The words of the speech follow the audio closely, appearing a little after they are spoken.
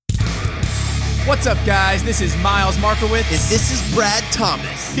What's up, guys? This is Miles Markowitz. And this is Brad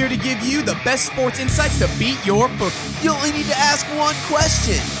Thomas. Here to give you the best sports insights to beat your book. You only need to ask one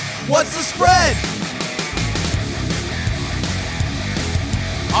question. What's the spread?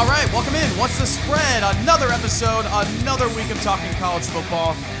 All right, welcome in. What's the spread? Another episode, another week of talking college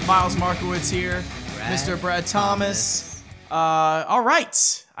football. Miles Markowitz here, Mr. Brad Thomas. All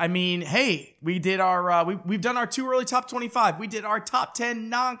right. I mean, hey, we did our we've done our 2 early top 25. We did our top 10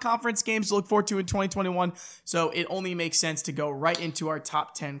 non-conference games to look forward to in 2021. So it only makes sense to go right into our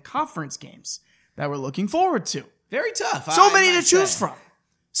top 10 conference games that we're looking forward to. Very tough. So many to choose from.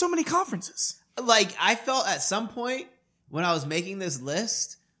 So many conferences. Like, I felt at some point when I was making this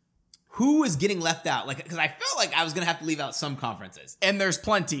list, who was getting left out? Like, because I felt like I was going to have to leave out some conferences. And there's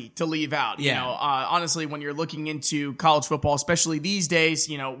plenty to leave out. You know, honestly, when you're looking into college football, especially these days,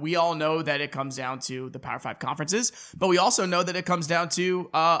 you know, we all know that it comes down to the Power 5 conferences, but we also know that it comes down to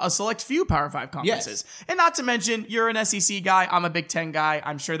a select few Power 5 conferences. Yes. And not to mention, you're an SEC guy. I'm a Big Ten guy.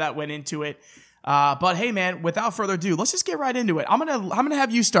 I'm sure that went into it. But hey, man, without further ado, let's just get right into it. I'm gonna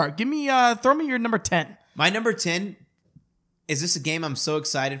have you start. Give me, throw me your number 10. My number 10 is this a game I'm so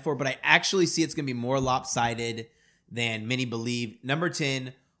excited for, but I actually see it's going to be more lopsided than many believe. Number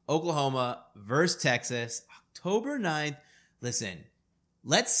 10, Oklahoma versus Texas, October 9th. Listen,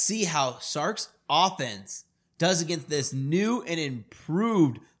 let's see how Sark's offense does against this new and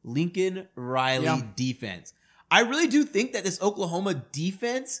improved Lincoln Riley defense. I really do think that this Oklahoma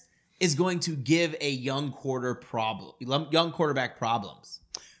defense is going to give a young quarterback problems.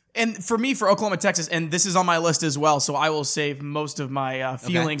 And for me, for Oklahoma, Texas, and this is on my list as well, so I will save most of my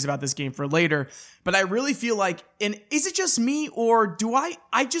feelings about this game for later. But I really feel like, and is it just me, or do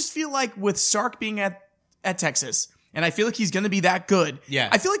I just feel like with Sark being at Texas, and I feel like he's going to be that good,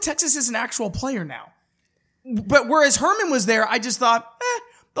 I feel like Texas is an actual player now. But whereas Herman was there, I just thought,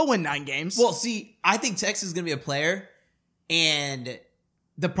 they'll win 9 games. Well, see, I think Texas is going to be a player, and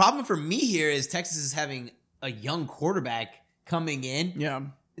the problem for me here is Texas is having a young quarterback coming in. Yeah.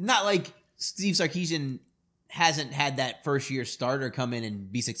 Not like Steve Sarkisian hasn't had that first-year starter come in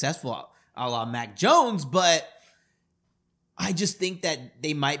and be successful a la Mac Jones, but I just think that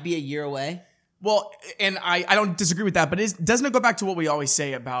they might be a year away. Well, and I don't disagree with that, but doesn't it go back to what we always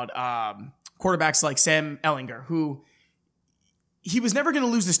say about quarterbacks like Sam Ehlinger, who he was never going to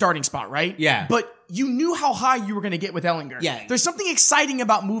lose the starting spot, right? Yeah. But you knew how high you were going to get with Ehlinger. Yeah. There's something exciting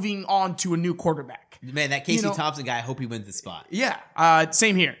about moving on to a new quarterback. Man, that Casey Thompson guy, I hope he wins the spot. Yeah.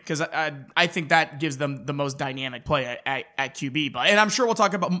 Same here, because I think that gives them the most dynamic play at QB. And I'm sure we'll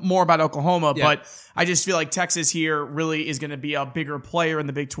talk more about Oklahoma, but I just feel like Texas here really is going to be a bigger player in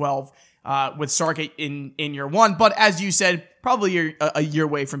the Big 12 with Sark in year one. But as you said, probably a year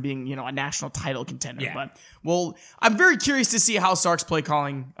away from being, you know, a national title contender. Yeah. But I'm very curious to see how Sark's play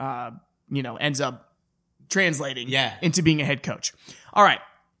calling, ends up translating into being a head coach. All right.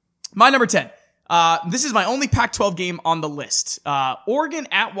 My number 10. This is my only Pac-12 game on the list. Oregon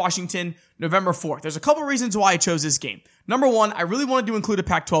at Washington, November 4th. There's a couple reasons why I chose this game. Number 1, I really wanted to include a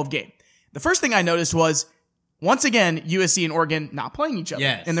Pac-12 game. The first thing I noticed was, once again, USC and Oregon not playing each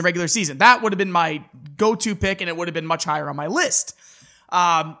other in the regular season. That would have been my go-to pick, and it would have been much higher on my list.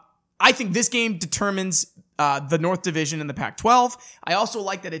 I think this game determines the North Division in the Pac-12. I also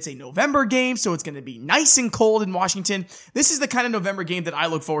like that it's a November game, so it's going to be nice and cold in Washington. This is the kind of November game that I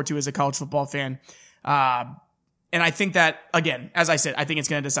look forward to as a college football fan. And I think that, again, as I said, I think it's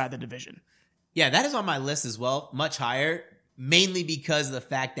going to decide the division. Yeah, that is on my list as well, much higher, mainly because of the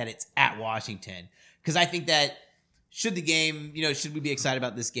fact that it's at Washington. Because I think that should we be excited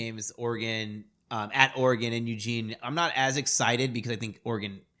about this game as Oregon, at Oregon and Eugene? I'm not as excited because I think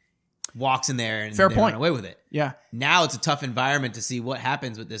Oregon walks in there and run away with it. Yeah. Now it's a tough environment to see what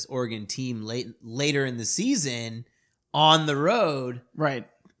happens with this Oregon team later in the season on the road. Right.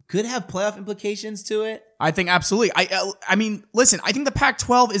 Could have playoff implications to it. I think absolutely. I mean, listen, I think the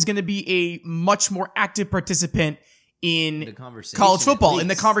Pac-12 is going to be a much more active participant in college football, in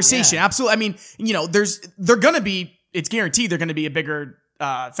the conversation. Yeah. Absolutely. I mean, it's guaranteed they're going to be a bigger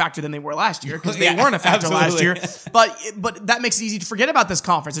factor than they were last year, because they weren't a factor last year. But that makes it easy to forget about this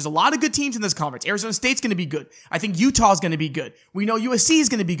conference. There's a lot of good teams in this conference. Arizona State's going to be good. I think Utah's going to be good. We know USC is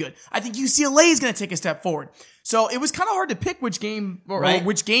going to be good. I think UCLA is going to take a step forward. So it was kind of hard to pick which game or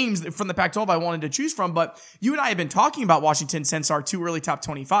which games from the Pac-12 I wanted to choose from. But you and I have been talking about Washington since our 2 early top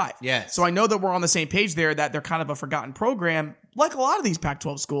 25. Yes. So I know that we're on the same page there, that they're kind of a forgotten program, like a lot of these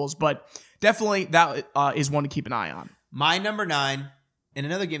Pac-12 schools. But definitely that is one to keep an eye on. My number 9, and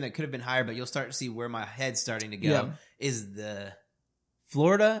another game that could have been higher, but you'll start to see where my head's starting to go, is the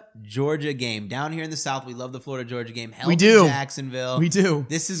Florida, Georgia game. Down here in the South, we love the Florida, Georgia game. We do. Jacksonville. We do.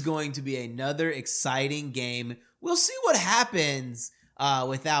 This is going to be another exciting game. We'll see what happens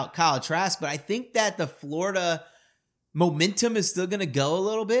without Kyle Trask, but I think that the Florida momentum is still going to go a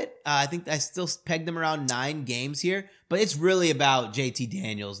little bit. I think I still pegged them around 9 games here, but it's really about JT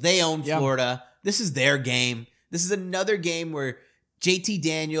Daniels. They own Florida. This is their game. This is another game where JT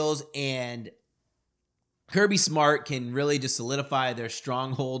Daniels and Kirby Smart can really just solidify their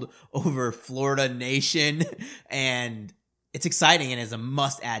stronghold over Florida Nation, and it's exciting and is a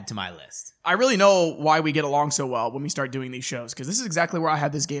must add to my list. I really know why we get along so well when we start doing these shows, because this is exactly where I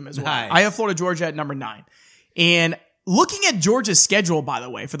had this game as well. Nice. I have Florida, Georgia at number 9. And looking at Georgia's schedule, by the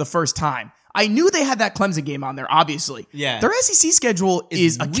way, for the first time, I knew they had that Clemson game on there, obviously. Yeah. Their SEC schedule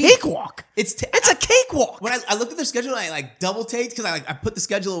is a cakewalk. It's a cakewalk. When I looked at their schedule, and I double taked because I put the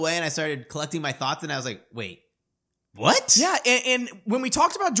schedule away and I started collecting my thoughts, and I was like, wait, what? Yeah, and when we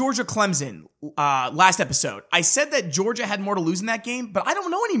talked about Georgia-Clemson last episode, I said that Georgia had more to lose in that game, but I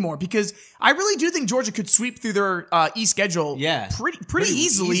don't know anymore because I really do think Georgia could sweep through their East schedule pretty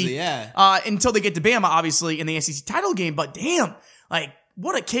easily until they get to Bama, obviously, in the SEC title game. But damn,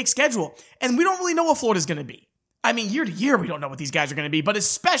 what a cake schedule. And we don't really know what Florida's going to be. I mean, year to year, we don't know what these guys are going to be, but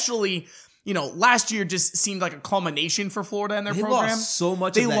especially, last year just seemed like a culmination for Florida and their program. They lost so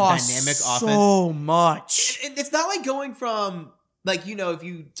much of that dynamic offense. So much. It's not like going from, if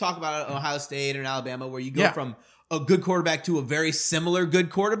you talk about Ohio State or Alabama, where you go from a good quarterback to a very similar good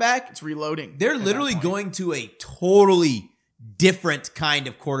quarterback. It's reloading. They're literally going to a totally different kind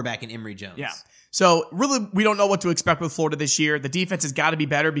of quarterback in Emory Jones. Yeah. So really, we don't know what to expect with Florida this year. The defense has got to be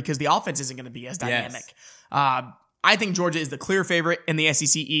better because the offense isn't going to be as dynamic. Yes. I think Georgia is the clear favorite in the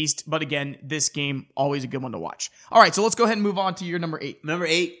SEC East, but again, this game, always a good one to watch. All right, so let's go ahead and move on to your number 8. Number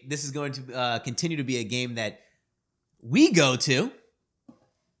 8, this is going to continue to be a game that we go to.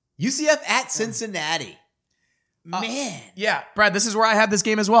 UCF at Cincinnati. Man. Yeah, Brad, this is where I have this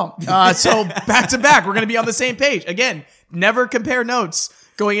game as well. So back to back, we're going to be on the same page. Again, never compare notes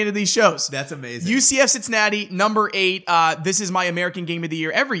going into these shows. That's amazing. UCF Cincinnati, number 8. This is my American game of the year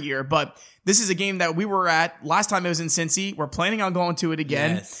every year, but this is a game that we were at last time it was in Cincy. We're planning on going to it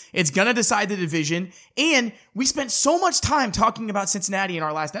again. Yes. It's going to decide the division. And we spent so much time talking about Cincinnati in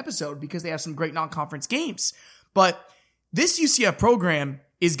our last episode because they have some great non-conference games. But this UCF program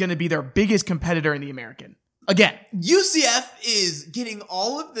is going to be their biggest competitor in the American. Again, UCF is getting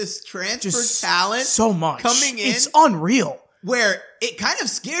all of this transfer talent so much coming in. It's unreal. Where it kind of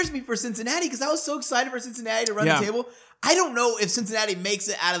scares me for Cincinnati because I was so excited for Cincinnati to run the table. I don't know if Cincinnati makes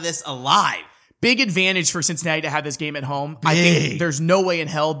it out of this alive. Big advantage for Cincinnati to have this game at home. I think there's no way in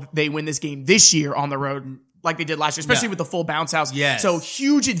hell they win this game this year on the road like they did last year, especially with the full bounce house. Yes. So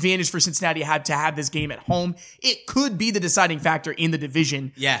huge advantage for Cincinnati had to have this game at home. It could be the deciding factor in the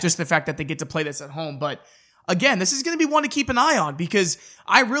division. Yeah. Just the fact that they get to play this at home. But again, this is going to be one to keep an eye on because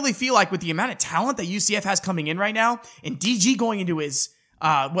I really feel like with the amount of talent that UCF has coming in right now and DG going into his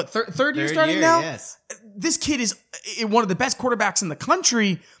third year starting now? Yes. This kid is one of the best quarterbacks in the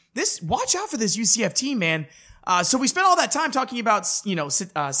country. Watch out for this UCF team, man. So we spent all that time talking about,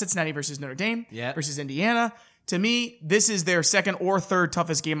 Cincinnati versus Notre Dame versus Indiana. To me, this is their second or third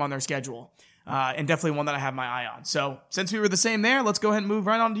toughest game on their schedule. And definitely one that I have my eye on. So since we were the same there, let's go ahead and move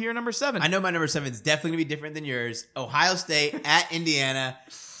right on to your number 7. I know my number 7 is definitely going to be different than yours. Ohio State at Indiana.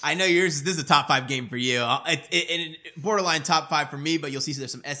 I know yours. This is a top 5 game for you. It borderline top 5 for me, but you'll see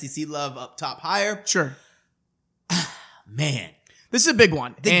there's some SEC love up top higher. Sure. Man. This is a big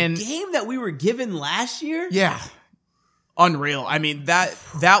one. The game that we were given last year? Yeah. Unreal. I mean, that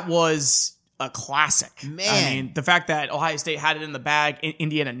was a classic. Man. I mean, the fact that Ohio State had it in the bag,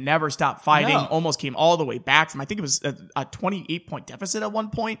 Indiana never stopped fighting, almost came all the way back from, I think it was a 28-point deficit at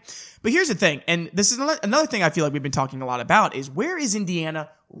one point. But here's the thing, and this is another thing I feel like we've been talking a lot about, is where is Indiana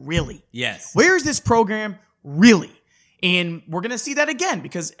really? Yes. Where is this program really? And we're going to see that again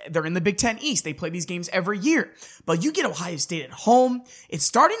because they're in the Big Ten East. They play these games every year. But you get Ohio State at home. It's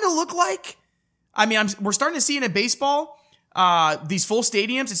starting to look like, we're starting to see it in baseball, these full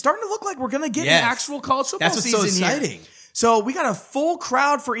stadiums. It's starting to look like we're going to get an actual college football season here. That's what's so exciting. So we got a full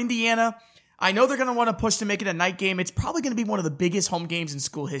crowd for Indiana. I know they're going to want to push to make it a night game. It's probably going to be one of the biggest home games in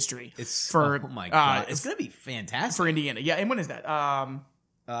school history. Oh my God. It's going to be fantastic. For Indiana. Yeah, and when is that?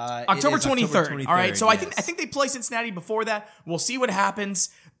 October 23rd. All right. So I think they play Cincinnati before that. We'll see what happens.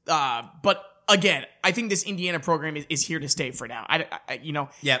 But again, I think this Indiana program is here to stay for now. I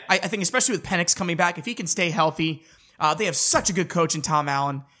think especially with Penix coming back, if he can stay healthy, they have such a good coach in Tom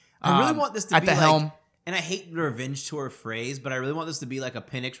Allen. I really want this to at be the helm. And I hate the revenge tour phrase, but I really want this to be like a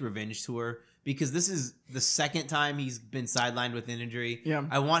Penix revenge tour because this is the second time he's been sidelined with an injury. Yeah.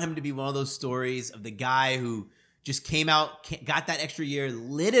 I want him to be one of those stories of the guy who just came out, got that extra year,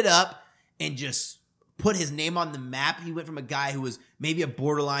 lit it up, and just put his name on the map. He went from a guy who was maybe a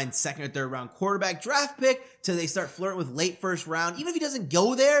borderline second or third round quarterback draft pick to they start flirting with late first round. Even if he doesn't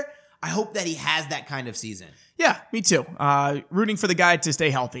go there, I hope that he has that kind of season. Yeah, me too. Rooting for the guy to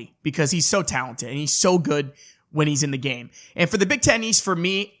stay healthy because he's so talented and he's so good when he's in the game. And for the Big Ten East, for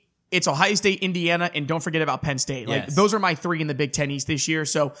me, it's Ohio State, Indiana, and don't forget about Penn State. Like those are my three in the Big Ten East this year.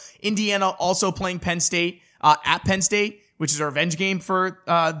 So Indiana also playing Penn State at Penn State, which is a revenge game for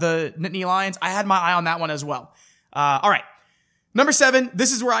the Nittany Lions. I had my eye on that one as well. All right. Number 7,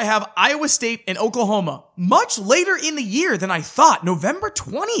 this is where I have Iowa State and Oklahoma. Much later in the year than I thought. November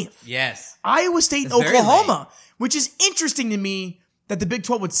 20th. Yes. Iowa State and Oklahoma, which is interesting to me that the Big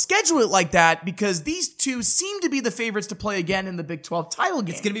 12 would schedule it like that because these two seem to be the favorites to play again in the Big 12 title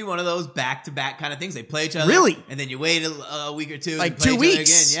game. It's going to be one of those back-to-back kind of things. They play each other. Really? And then you wait a week or two. Like and play 2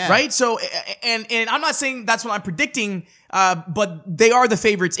 weeks. Again. Yeah. Right? So, and I'm not saying that's what I'm predicting, but they are the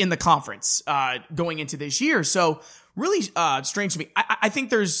favorites in the conference going into this year. So, really strange to me. I think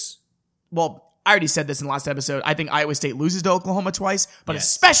there's, well, I already said this in the last episode. I think Iowa State loses to Oklahoma twice, but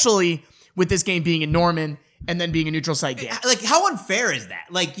especially with this game being in Norman and then being a neutral site game. Like, how unfair is that?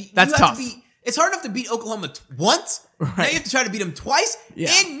 Like, that's tough. It's hard enough to beat Oklahoma once. Right. Now you have to try to beat them twice,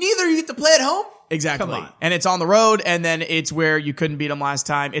 and neither you get to play at home. Exactly. Come on. And it's on the road, and then it's where you couldn't beat them last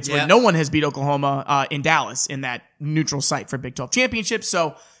time. It's where no one has beat Oklahoma in Dallas in that neutral site for Big 12 championships.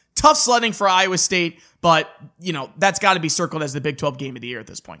 So tough sledding for Iowa State, but, you know, that's got to be circled as the Big 12 game of the year at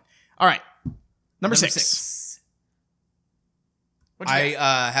this point. All right. Number 6.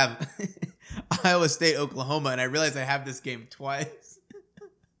 I have Iowa State, Oklahoma, and I realized I have this game twice.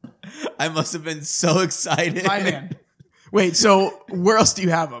 I must have been so excited. My man. Wait, so where else do you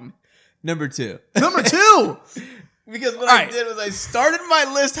have them? Number 2. Number 2! Because what I did was I started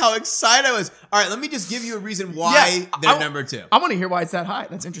my list how excited I was. All right, let me just give you a reason why they're number 2. I want to hear why it's that high.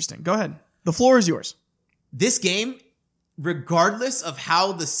 That's interesting. Go ahead. The floor is yours. This game, regardless of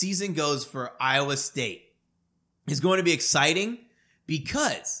how the season goes for Iowa State, is going to be exciting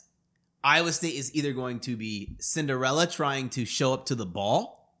because Iowa State is either going to be Cinderella trying to show up to the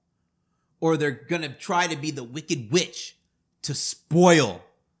ball, or they're going to try to be the Wicked Witch to spoil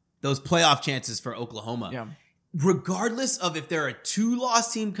those playoff chances for Oklahoma. Yeah. Regardless of if they're a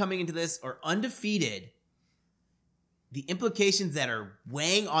 2-loss team coming into this or undefeated, the implications that are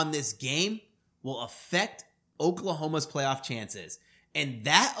weighing on this game will affect Oklahoma's playoff chances. And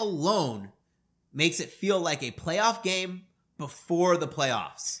that alone makes it feel like a playoff game before the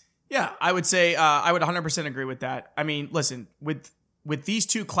playoffs. Yeah, I would say I would 100% agree with that. I mean, listen, with these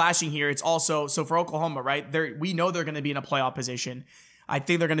two clashing here, it's also, so for Oklahoma, right, we know they're going to be in a playoff position. I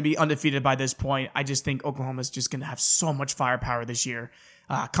think they're going to be undefeated by this point. I just think Oklahoma's just going to have so much firepower this year,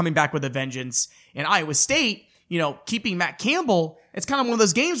 coming back with a vengeance. And Iowa State, you know, keeping Matt Campbell, it's kind of one of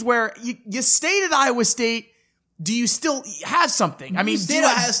those games where you stayed at Iowa State. Do you still have something? I mean, you stay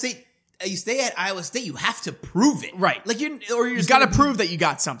at Iowa State, you have to prove it. Right. Like you got to prove that you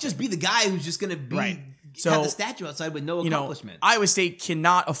got something. Just be the guy who's just going to be have the statue outside with no accomplishment. Iowa State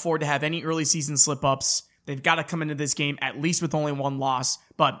cannot afford to have any early season slip-ups. They've got to come into this game at least with only 1 loss.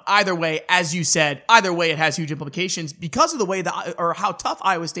 But either way, as you said, it has huge implications because of the way or how tough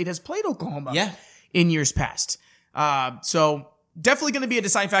Iowa State has played Oklahoma in years past. So definitely going to be a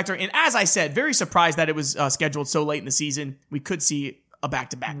deciding factor. And as I said, very surprised that it was scheduled so late in the season. We could see a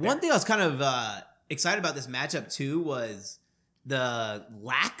back-to-back there. One thing I was kind of excited about this matchup too was the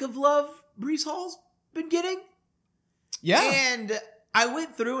lack of love Breece Hall's been getting. Yeah. And I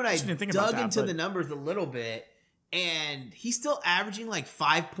went through and I dug into the numbers a little bit, and he's still averaging like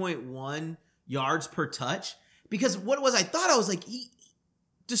 5.1 yards per touch. Because what it was, I was like, he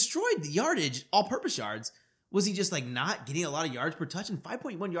destroyed the yardage, all-purpose yards. Was he just like not getting a lot of yards per touch? And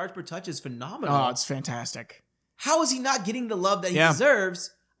 5.1 yards per touch is phenomenal. Oh, it's fantastic. How is he not getting the love that he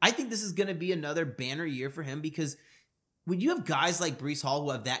deserves? I think this is going to be another banner year for him because when you have guys like Breece Hall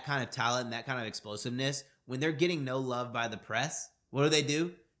who have that kind of talent and that kind of explosiveness, when they're getting no love by the press, what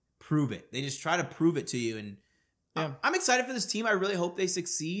do? Prove it. They just try to prove it to you. And I'm excited for this team. I really hope they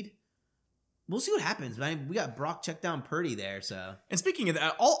succeed. We'll see what happens. I mean, we got Brock check down Purdy there. So, and speaking of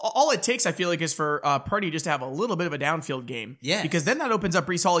that, all it takes, I feel like, is for Purdy just to have a little bit of a downfield game. Yeah. Because then that opens up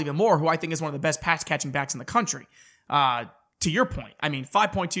Breece Hall even more, who I think is one of the best pass catching backs in the country. To your point, I mean,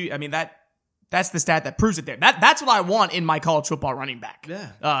 5.2. I mean that's the stat that proves it there. That's what I want in my college football running back.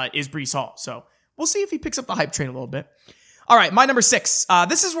 Yeah. Is Breece Hall. So we'll see if he picks up the hype train a little bit. All right, my number 6.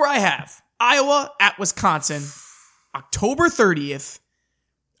 This is where I have Iowa at Wisconsin, October 30th.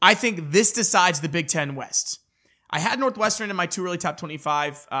 I think this decides the Big Ten West. I had Northwestern in my two early top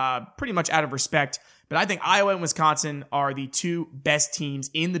 25, pretty much out of respect, but I think Iowa and Wisconsin are the two best teams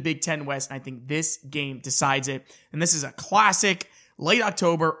in the Big Ten West, and I think this game decides it. And this is a classic, late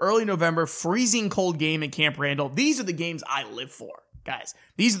October, early November, freezing cold game in Camp Randall. These are the games I live for, guys.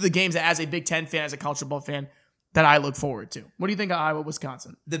 These are the games that, as a Big Ten fan, as a college football fan, that I look forward to. What do you think of Iowa,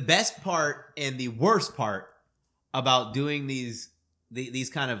 Wisconsin? The best part and the worst part about doing these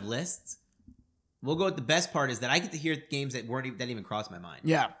kind of lists, we'll go with the best part, is that I get to hear games that didn't even cross my mind.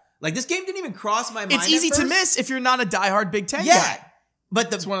 Yeah. Like, this game didn't even cross my mind. It's easy to miss if you're not a diehard Big Ten guy.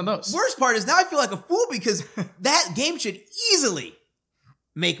 But it's one of those. Worst part is now I feel like a fool because that game should easily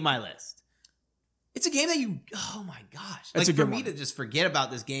make my list. It's a game that oh my gosh. Like, for me to just forget about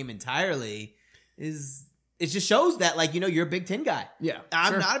this game entirely it just shows that, like, you're a Big Ten guy. Yeah.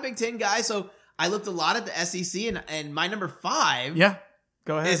 I'm not a Big Ten guy, so I looked a lot at the SEC, and my number 5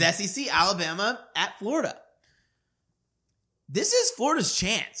 go ahead. is SEC, Alabama at Florida. This is Florida's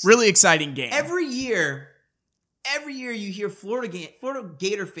chance. Really exciting game. Every year you hear Florida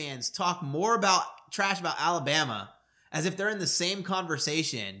Gator fans talk more about trash about Alabama as if they're in the same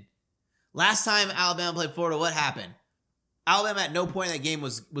conversation. Last time Alabama played Florida, what happened? Alabama at no point in that game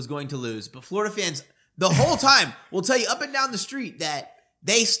was going to lose, but Florida fans the whole time will tell you up and down the street that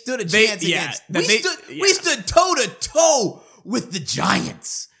they stood a chance against. We stood toe to toe with the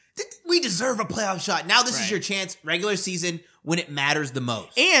Giants. We deserve a playoff shot. Now this is your chance, regular season, when it matters the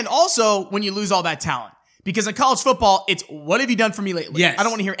most. And also when you lose all that talent. Because in college football, it's what have you done for me lately? Yes. I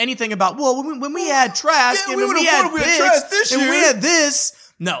don't want to hear anything about, well, when we had Trask and when we had this and we had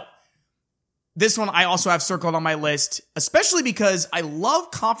this. No. This one I also have circled on my list, especially because I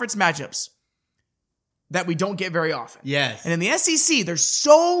love conference matchups that we don't get very often. Yes. And in the SEC, there's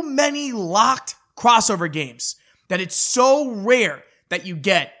so many locked crossover games that it's so rare that you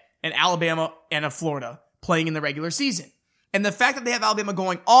get an Alabama and a Florida playing in the regular season. And the fact that they have Alabama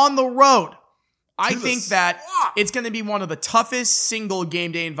going on the road, I think that it's going to be one of the toughest single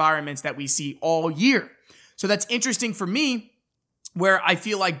game day environments that we see all year. So that's interesting for me, where I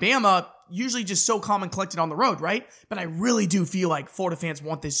feel like Bama usually just so calm and collected on the road, right? But I really do feel like Florida fans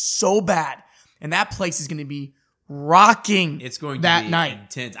want this so bad. And that place is going to be rocking. It's going to that be night.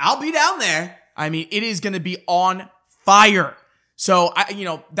 Intense. I'll be down there. I mean, it is going to be on fire. So,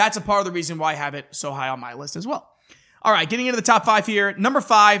 that's a part of the reason why I have it so high on my list as well. All right, getting into the top 5 here. Number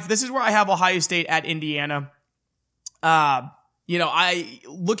 5, this is where I have Ohio State at Indiana. Looking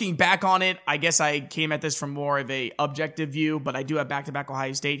back on it, I guess I came at this from more of a objective view, but I do have back-to-back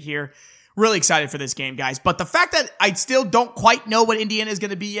Ohio State here. Really excited for this game, guys. But the fact that I still don't quite know what Indiana is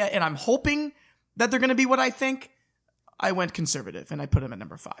going to be yet, and I'm hoping that they're going to be what I think, I went conservative, and I put them at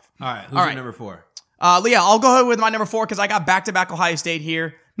number 5. All right, who's your number 4? I'll go ahead with my number 4 because I got back-to-back Ohio State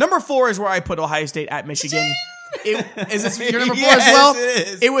here. Number 4 is where I put Ohio State at Michigan. Is this your number 4 as well? It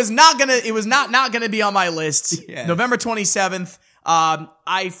is. It was not gonna be on my list. Yes. November 27th.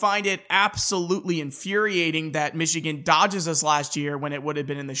 I find it absolutely infuriating that Michigan dodges us last year when it would have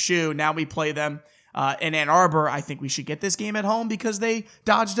been in the shoe. Now we play them in Ann Arbor. I think we should get this game at home because they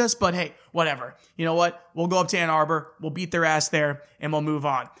dodged us. But hey, whatever. You know what? We'll go up to Ann Arbor. We'll beat their ass there, and we'll move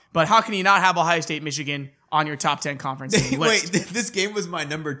on. But how can you not have Ohio State, Michigan on your top 10 conference list? Wait, this game was my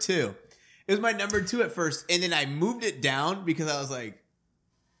number 2. It was my number 2 at first, and then I moved it down because I was like,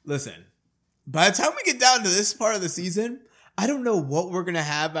 listen, by the time we get down to this part of the season, I don't know what we're going to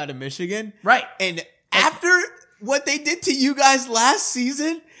have out of Michigan. Right. And after what they did to you guys last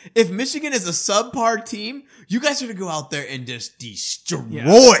season, if Michigan is a subpar team, you guys are going to go out there and just destroy. Yeah.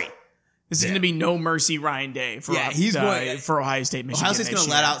 This is going to be no mercy Ryan Day for Ohio State, Michigan. Ohio State's going to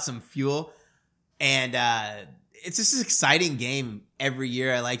let out some fuel, and it's just an exciting game every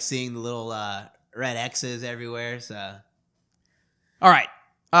year. I like seeing the little red X's everywhere. So, all right,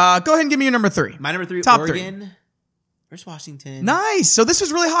 go ahead and give me your number 3. My number 3, top Oregon 3. Where's Washington? Nice. So this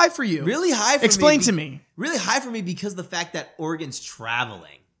was really high for you. Really high for me. Explain to me. Really high for me because of the fact that Oregon's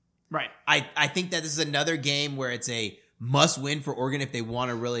traveling. Right. I think that this is another game where it's a must win for Oregon if they want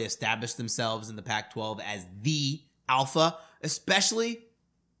to really establish themselves in the Pac-12 as the alpha, especially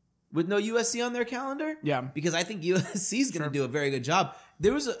with no USC on their calendar. Yeah. Because I think USC is going to do a very good job.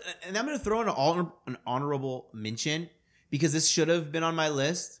 And I'm going to throw in an honorable mention because this should have been on my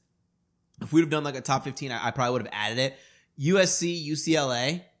list. If we'd have done like a top 15, I probably would have added it. USC,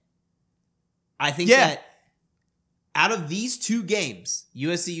 UCLA. I think that out of these 2 games,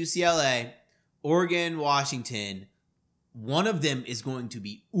 USC, UCLA, Oregon, Washington, one of them is going to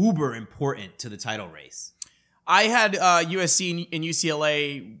be uber important to the title race. I had USC and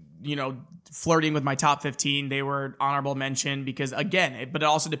UCLA flirting with my top 15. They were honorable mention because, again, but it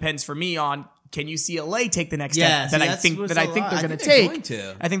also depends for me on, can UCLA take the next step that I think they're going to take?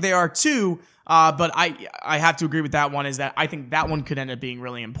 I think they are too. But I have to agree with that one, is that I think that one could end up being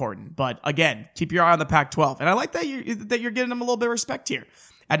really important. But again, keep your eye on the Pac-12. And I like that you're giving them a little bit of respect here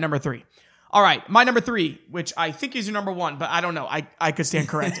at number 3. All right, my number 3, which I think is your number 1, but I don't know. I could stand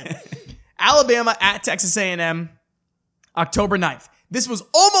corrected. Alabama at Texas A&M, October 9th. This was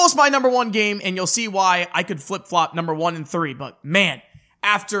almost my number 1 game, and you'll see why I could flip-flop number 1 and 3. But man,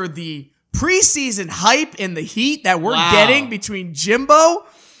 after the preseason hype and the heat that we're getting between Jimbo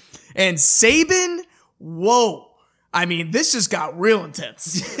and Saban, whoa. I mean, this just got real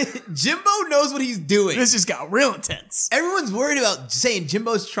intense. Jimbo knows what he's doing. This just got real intense. Everyone's worried about saying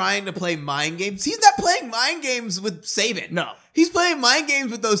Jimbo's trying to play mind games. He's not playing mind games with Saban. No. He's playing mind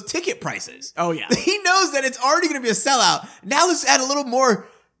games with those ticket prices. Oh, yeah. He knows that it's already going to be a sellout. Now let's add a little more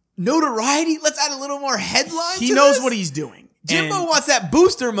notoriety. Let's add a little more headline. He knows what he's doing. Jimbo wants that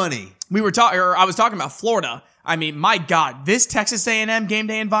booster money. I was talking about Florida. I mean, my God, this Texas A&M game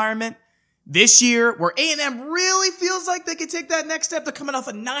day environment this year, where A&M really feels like they could take that next step. They're coming off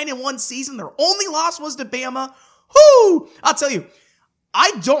a 9-1 season. Their only loss was to Bama. Whoo! I'll tell you,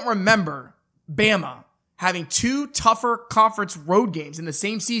 I don't remember Bama having 2 tougher conference road games in the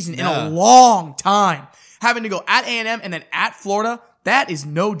same season in a long time. Having to go at A&M and then at Florida, that is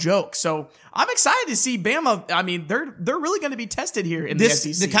no joke. So I'm excited to see Bama. I mean, they're really going to be tested here in the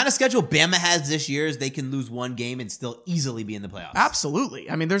SEC. The kind of schedule Bama has this year is they can lose 1 game and still easily be in the playoffs. Absolutely.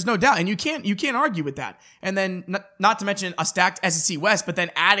 I mean, there's no doubt. And you can't argue with that. And then not to mention a stacked SEC West, but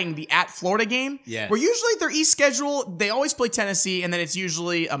then adding the at Florida game, where usually their East schedule, they always play Tennessee, and then it's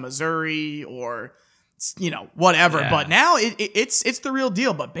usually a Missouri or whatever. Yeah. But now it's the real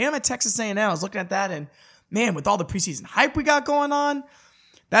deal. But Bama, Texas A&M, I was looking at that, and man, with all the preseason hype we got going on,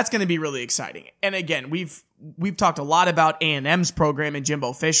 that's going to be really exciting. And again, we've talked a lot about A&M's program and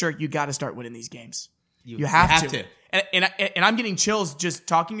Jimbo Fisher. You got to start winning these games. You have to. And I'm getting chills just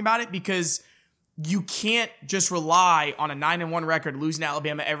talking about it, because you can't just rely on a 9-1 record losing to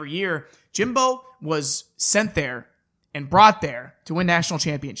Alabama every year. Jimbo was sent there and brought there to win national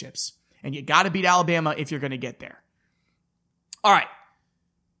championships. And you got to beat Alabama if you're going to get there. All right.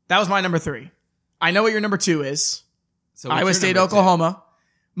 That was my number 3. I know what your number 2 is. So Iowa State, Oklahoma. 2?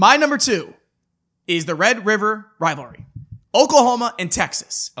 My number 2 is the Red River rivalry. Oklahoma and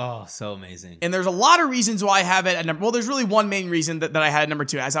Texas. Oh, so amazing. And there's a lot of reasons why I have it at number... Well, there's really one main reason that I had at number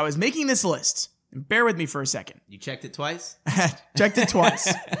 2. As I was making this list, and bear with me for a second. You checked it twice? Checked it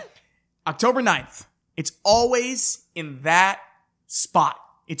twice. October 9th. It's always in that spot.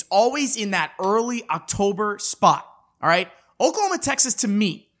 It's always in that early October spot. All right? Oklahoma, Texas, to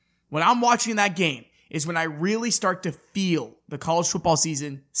me, when I'm watching that game, is when I really start to feel the college football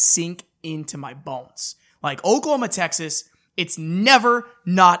season sink into my bones. Like Oklahoma, Texas, it's never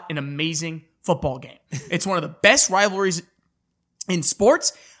not an amazing football game. It's one of the best rivalries in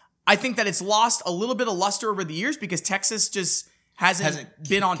sports. I think that it's lost a little bit of luster over the years because Texas just hasn't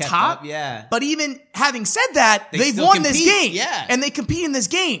been on top. Up, yeah. But even having said that, they've won this game. Yeah. And they compete in this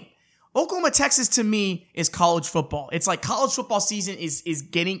game. Oklahoma, Texas, to me, is college football. It's like college football season is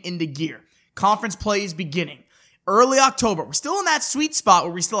getting into gear. Conference play is beginning. Early October. We're still in that sweet spot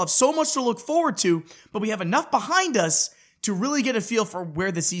where we still have so much to look forward to, but we have enough behind us to really get a feel for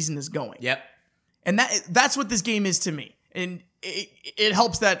where the season is going. Yep. And that's what this game is to me. And it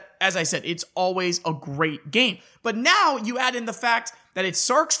helps that, as I said, it's always a great game. But now you add in the fact that it's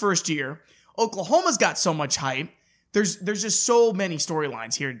Sark's first year. Oklahoma's got so much hype. There's just so many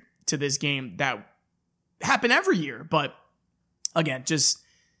storylines here to this game that happen every year. But again, just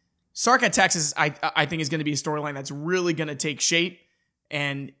Sark at Texas, I think is going to be a storyline that's really going to take shape.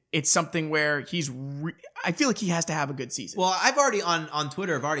 And it's something where I feel like he has to have a good season. Well, I've already on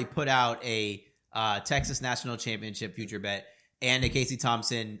Twitter, I've already put out a Texas National Championship future bet and a Casey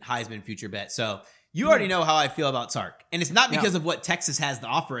Thompson Heisman future bet. So you already know how I feel about Sark. And it's not because of what Texas has to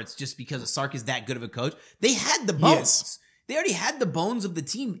offer. It's just because Sark is that good of a coach. They had the bones. They already had the bones of the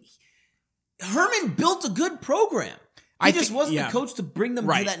team. Herman built a good program. He just wasn't the coach to bring them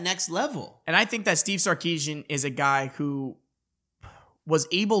to that next level. And I think that Steve Sarkisian is a guy who was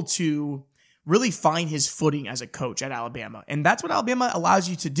able to really find his footing as a coach at Alabama. And that's what Alabama allows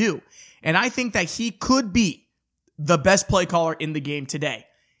you to do. And I think that he could be the best play caller in the game today.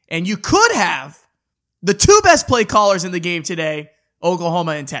 And you could have the 2 best play callers in the game today,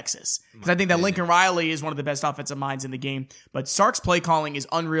 Oklahoma and Texas. Because I think that Lincoln Riley is one of the best offensive minds in the game. But Sark's play calling is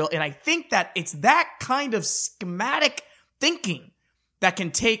unreal. And I think that it's that kind of schematic thinking that can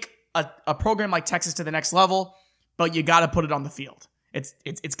take a program like Texas to the next level, but you got to put it on the field.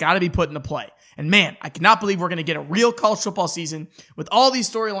 It's got to be put into play. And man, I cannot believe we're going to get a real college football season with all these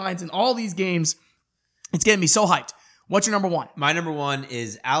storylines and all these games. It's getting me so hyped. What's your number one? My number one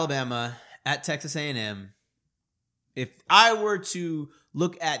is Alabama at Texas A&M. If I were to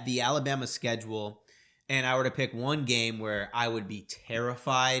look at the Alabama schedule and I were to pick one game where I would be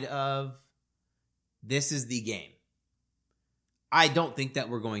terrified of, this is the game. I don't think that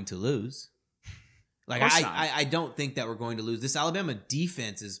we're going to lose. Like I don't think that we're going to lose. This Alabama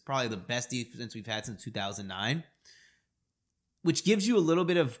defense is probably the best defense we've had since 2009, which gives you a little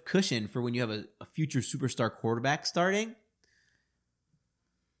bit of cushion for when you have a future superstar quarterback starting.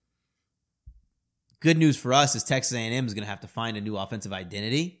 Good news for us is Texas A&M is going to have to find a new offensive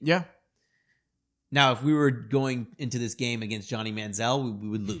identity. Yeah. Now, if we were going into this game against Johnny Manziel, we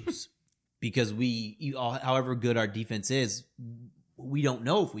would lose because however good our defense is, we don't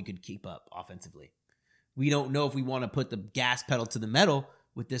know if we could keep up offensively. We don't know if we want to put the gas pedal to the metal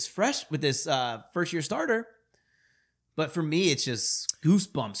with this first year starter. But for me, it's just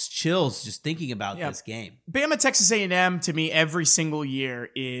goosebumps, chills, just thinking about this game. Bama, Texas A&M, to me, every single year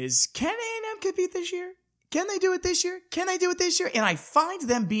is, can A&M compete this year? Can they do it this year? Can they do it this year? And I find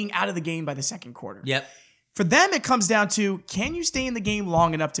them being out of the game by the second quarter. Yep. For them, it comes down to, can you stay in the game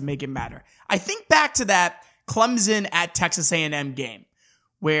long enough to make it matter? I think back to that Clemson at Texas A&M game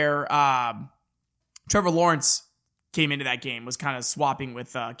where Trevor Lawrence came into that game, was kind of swapping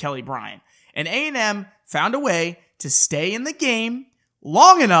with Kelly Bryant. And A&M found a way to stay in the game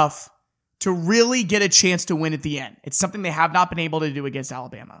long enough to really get a chance to win at the end. It's something they have not been able to do against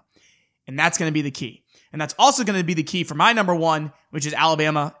Alabama. And that's going to be the key. And that's also going to be the key for my number one, which is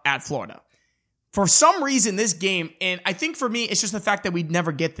Alabama at Florida. For some reason, this game, and I think for me, it's just the fact that we'd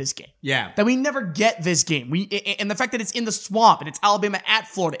never get this game. Yeah. That we never get this game. And the fact that it's in the swamp and it's Alabama at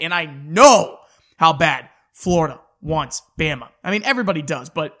Florida. And I know how bad Florida wants Bama. I mean, everybody does,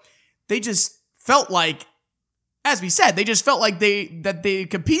 but they just felt like, as we said, they just felt like they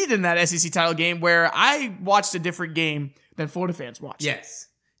competed in that SEC title game where I watched a different game than Florida fans watched. Yes.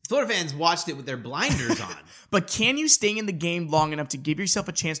 Florida fans watched it with their blinders on. But can you stay in the game long enough to give yourself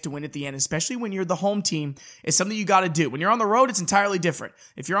a chance to win at the end, especially when you're the home team? It's something you got to do. When you're on the road, it's entirely different.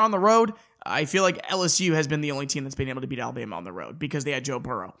 If you're on the road, I feel like LSU has been the only team that's been able to beat Alabama on the road because they had Joe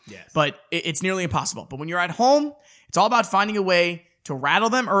Burrow. Yes. But it's nearly impossible. But when you're at home, it's all about finding a way to rattle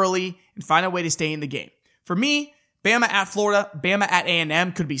them early and find a way to stay in the game. For me, Bama at Florida, Bama at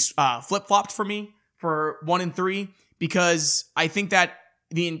A&M could be flip-flopped for me for 1 and 3 because I think that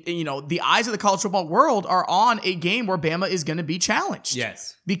the eyes of the college football world are on a game where Bama is going to be challenged.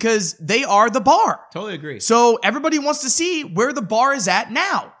 Yes. Because they are the bar. Totally agree. So everybody wants to see where the bar is at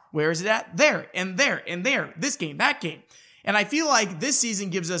now. Where is it at? There and there and there. This game, that game. And I feel like this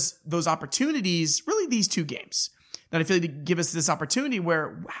season gives us those opportunities, really these two games, that I feel like give us this opportunity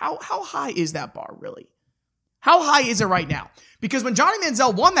where how high is that bar really? How high is it right now? Because when Johnny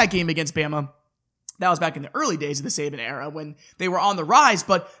Manziel won that game against Bama, that was back in the early days of the Saban era when they were on the rise.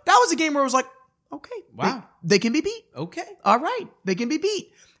 But that was a game where it was like, okay, wow, they can be beat. Okay. All right, they can be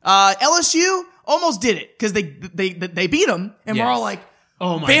beat. LSU almost did it because they beat them. And we're all like,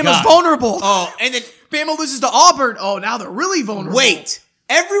 oh my Bama's God. vulnerable. Oh, and then Bama loses to Auburn. Oh, now they're really vulnerable. Wait,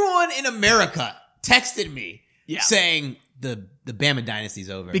 everyone in America texted me saying the Bama dynasty's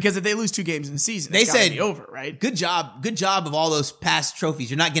over. Because if they lose 2 games in the season, they said be over, right? Good job of all those past trophies.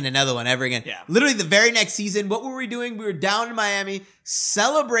 You're not getting another one ever again. Yeah. Literally the very next season, what were we doing? We were down in Miami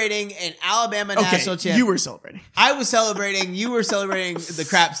celebrating an Alabama national championship. You were celebrating. I was celebrating. You were celebrating the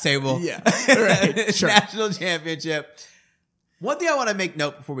craps table. Yeah. Right. Sure. National championship. One thing I want to make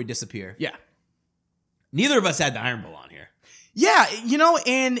note before we disappear. Yeah. Neither of us had the Iron Bowl on here. Yeah,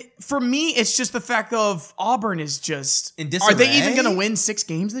 and for me, it's just the fact of Auburn is just. In disarray? Are they even going to win 6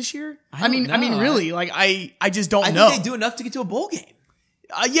 games this year? I mean, really, like I just don't know. I think they do enough to get to a bowl game.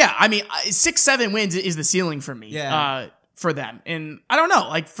 6-7 wins is the ceiling for me. Yeah. For them, and I don't know.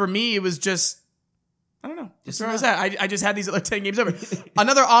 Like for me, it was just. I don't know. Just where I was at. I just had these other 10 games over.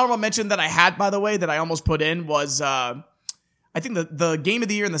 Another honorable mention that I had, by the way, that I almost put in was. I think the game of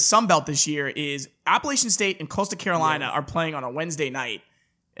the year in the Sun Belt this year is Appalachian State and Coastal Carolina are playing on a Wednesday night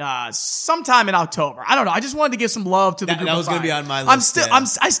sometime in October. I don't know. I just wanted to give some love to the group. That was going to be on my list.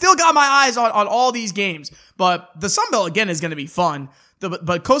 I still got my eyes on all these games, but the Sun Belt again is going to be fun.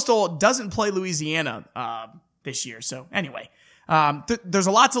 But Coastal doesn't play Louisiana this year. So anyway, there's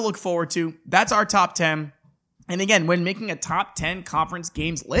a lot to look forward to. That's our top 10. And again, when making a top 10 conference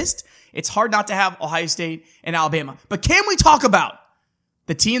games list, it's hard not to have Ohio State and Alabama. But can we talk about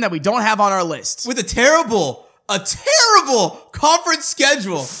the team that we don't have on our list? With a terrible horrible conference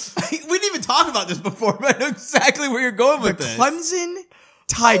schedule. We didn't even talk about this before, but I know exactly where you're going with this. Clemson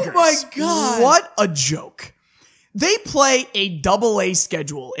Tigers. Oh my God. What a joke. They play a double-A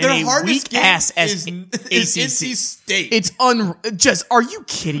schedule in a weak-ass ACC. NC State. It's are you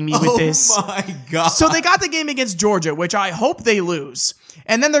kidding me with this? Oh my God. So they got the game against Georgia, which I hope they lose.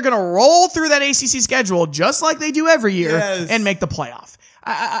 And then they're going to roll through that ACC schedule just like they do every year and make the playoff.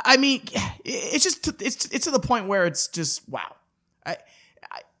 I mean, it's just, it's to the point where it's just, wow.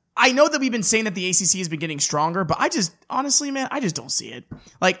 I know that we've been saying that the ACC has been getting stronger, but honestly, man, I just don't see it.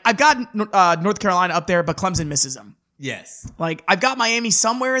 Like, I've got North Carolina up there, but Clemson misses them. Yes. Like, I've got Miami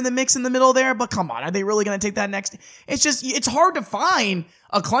somewhere in the mix in the middle there, but come on, are they really going to take that next? It's hard to find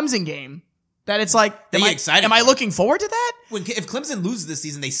a Clemson game that it's like, am I looking forward to that? If Clemson loses this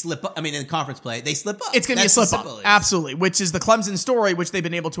season, they slip up. I mean, in conference play, they slip up. It's going to be a slip up. Absolutely. Which is the Clemson story, which they've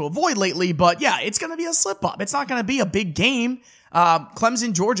been able to avoid lately. But yeah, it's going to be a slip up. It's not going to be a big game.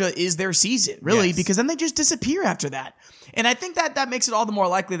 Clemson, Georgia is their season, really, because then they just disappear after that. And I think that makes it all the more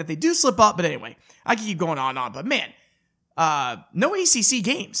likely that they do slip up. But anyway, I can keep going on and on. But man, no ACC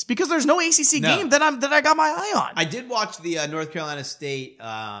games, because there's no ACC game that I got my eye on. I did watch the North Carolina State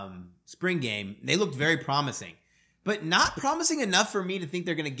spring game. They looked very promising, but not promising enough for me to think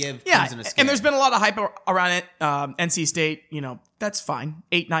they're going to give Clemson a scare. And there's been a lot of hype around it. NC State, that's fine.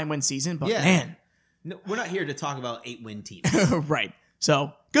 8-9 win season, but man. No, we're not here to talk about 8-win teams. Right.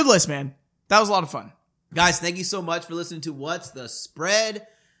 So, good list, man. That was a lot of fun. Guys, thank you so much for listening to What's the Spread.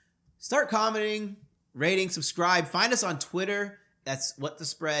 Start commenting, rating, subscribe. Find us on Twitter. That's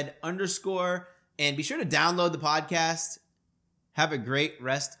 _. And be sure to download the podcast. Have a great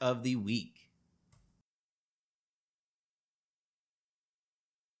rest of the week.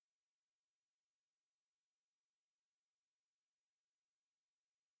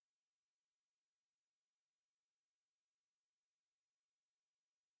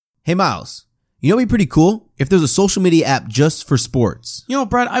 Hey, Miles, you know what'd be pretty cool? If there's a social media app just for sports.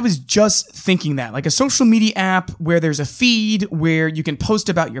 Brad, I was just thinking that. Like a social media app where there's a feed where you can post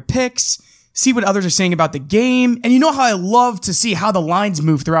about your picks, see what others are saying about the game, and you know how I love to see how the lines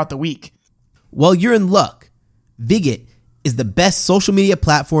move throughout the week. Well, you're in luck. Viget is the best social media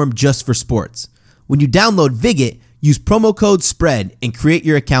platform just for sports. When you download Viget, use promo code SPREAD and create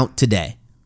your account today.